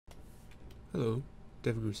Hello,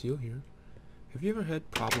 Devagrucio here. Have you ever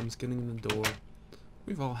had problems getting in the door?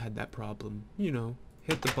 We've all had that problem. You know,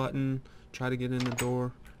 hit the button, try to get in the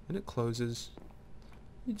door, and it closes.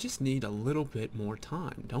 You just need a little bit more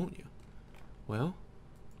time, don't you? Well,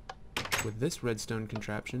 with this redstone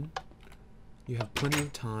contraption, you have plenty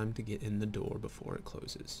of time to get in the door before it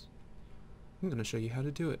closes. I'm going to show you how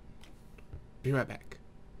to do it. Be right back.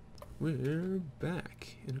 We're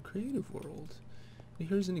back in a creative world.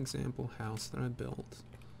 Here's an example house that I built.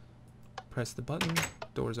 Press the button,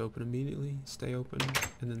 doors open immediately, stay open,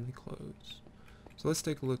 and then they close. So let's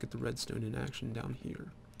take a look at the redstone in action down here.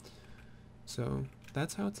 So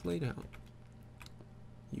that's how it's laid out.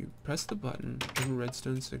 You press the button, and a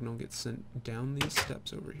redstone signal gets sent down these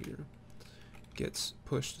steps over here. Gets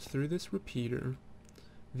pushed through this repeater.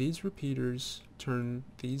 These repeaters turn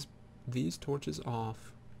these torches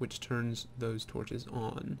off, which turns those torches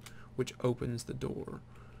on, which opens the door.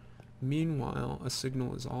 Meanwhile, a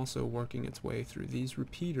signal is also working its way through these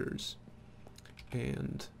repeaters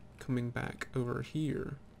and coming back over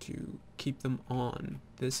here to keep them on.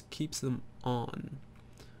 This keeps them on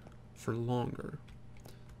for longer.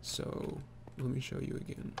 So let me show you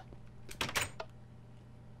again.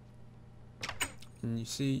 And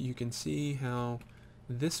you can see how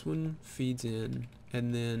this one feeds in,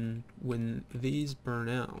 and then when these burn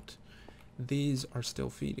out, these are still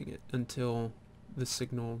feeding it until the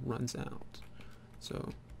signal runs out. So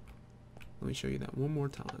let me show you that one more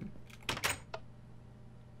time.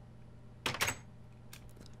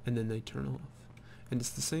 And then they turn off. And it's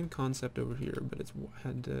the same concept over here, but it's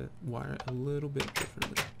had to wire it a little bit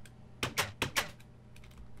differently.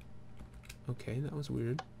 Okay, that was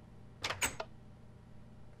weird.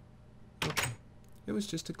 Okay, it was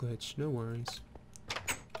just a glitch, no worries.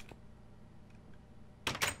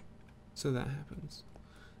 So that happens.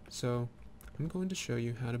 So I'm going to show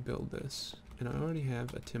you how to build this, and I already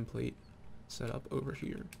have a template set up over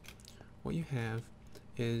here. What you have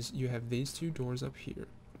is you have these two doors up here,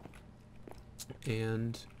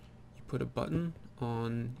 and you put a button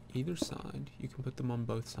on either side. You can put them on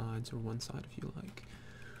both sides or one side if you like.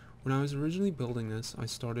 When I was originally building this, I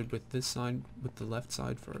started with this side, with the left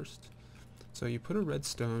side first. So you put a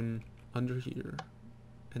redstone under here,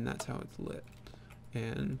 and that's how it's lit.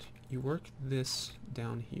 And you work this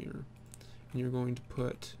down here, and you're going to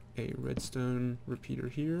put a redstone repeater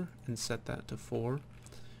here and set that to 4.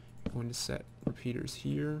 You're going to set repeaters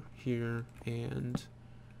here, here, and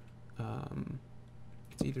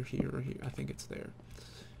it's either here or here. I think it's there.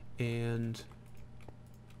 And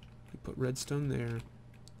you put redstone there,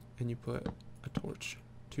 and you put a torch.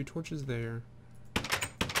 2 torches there,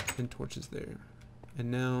 and torches there. And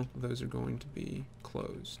now those are going to be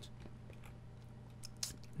closed.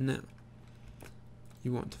 Now,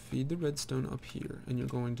 you want to feed the redstone up here, and you're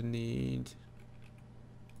going to need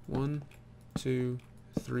 1, 2,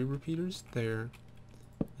 3 repeaters there,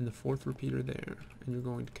 and the 4th repeater there. And you're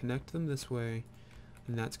going to connect them this way,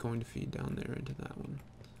 and that's going to feed down there into that one.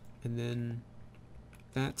 And then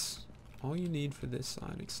that's all you need for this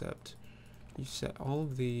side, except you set all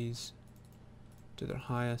of these to their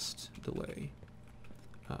highest delay.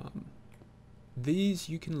 These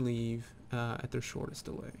you can leave at their shortest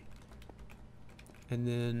delay. And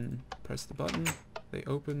then press the button, they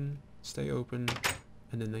open, stay open,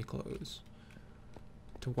 and then they close.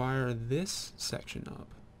 To wire this section up,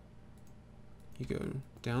 you go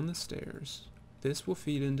down the stairs. This will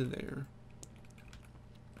feed into there.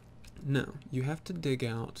 Now, you have to dig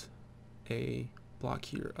out a block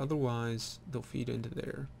here, otherwise they'll feed into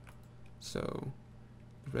there. So,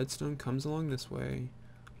 the redstone comes along this way,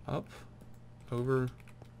 up, over.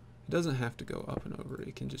 It doesn't have to go up and over,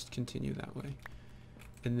 it can just continue that way.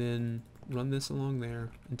 And then run this along there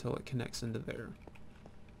until it connects into there.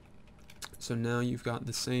 So now you've got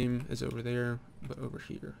the same as over there, but over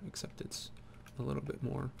here, except it's a little bit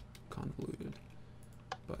more convoluted.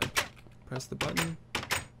 But press the button.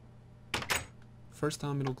 First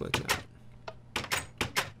time it'll glitch out.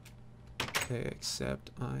 Okay,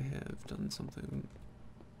 except I have done something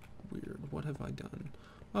weird. What have I done?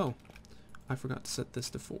 Oh, I forgot to set this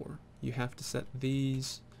to 4. You have to set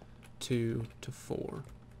these 2 to 4.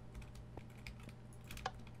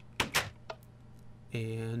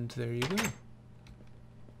 And there you go.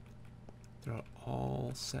 They're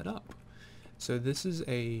all set up. So this is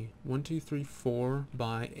a 1, 2, 3, 4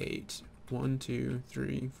 by 8. 1, 2,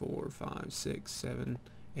 3, 4, 5, 6, 7,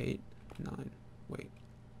 8, 9. Wait,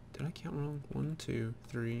 did I count wrong? 1, 2,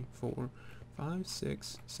 3, 4, 5,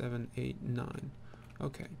 6, 7, 8, 9.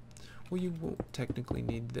 Okay. Well, you won't technically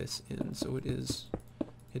need this in, so it is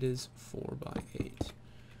 4 by 8.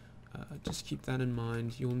 just keep that in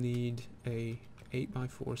mind. You'll need a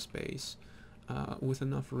 8x4 space with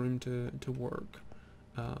enough room to work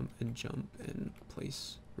and jump and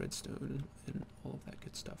place redstone and all of that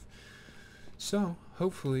good stuff. So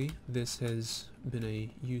hopefully this has been a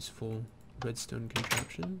useful redstone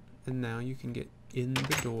contraption, and now you can get in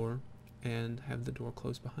the door and have the door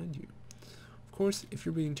close behind you. Of course, if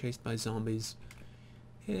you're being chased by zombies,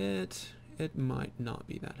 it might not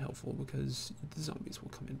be that helpful because the zombies will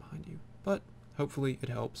come in behind you. But hopefully it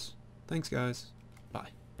helps. Thanks guys. Bye.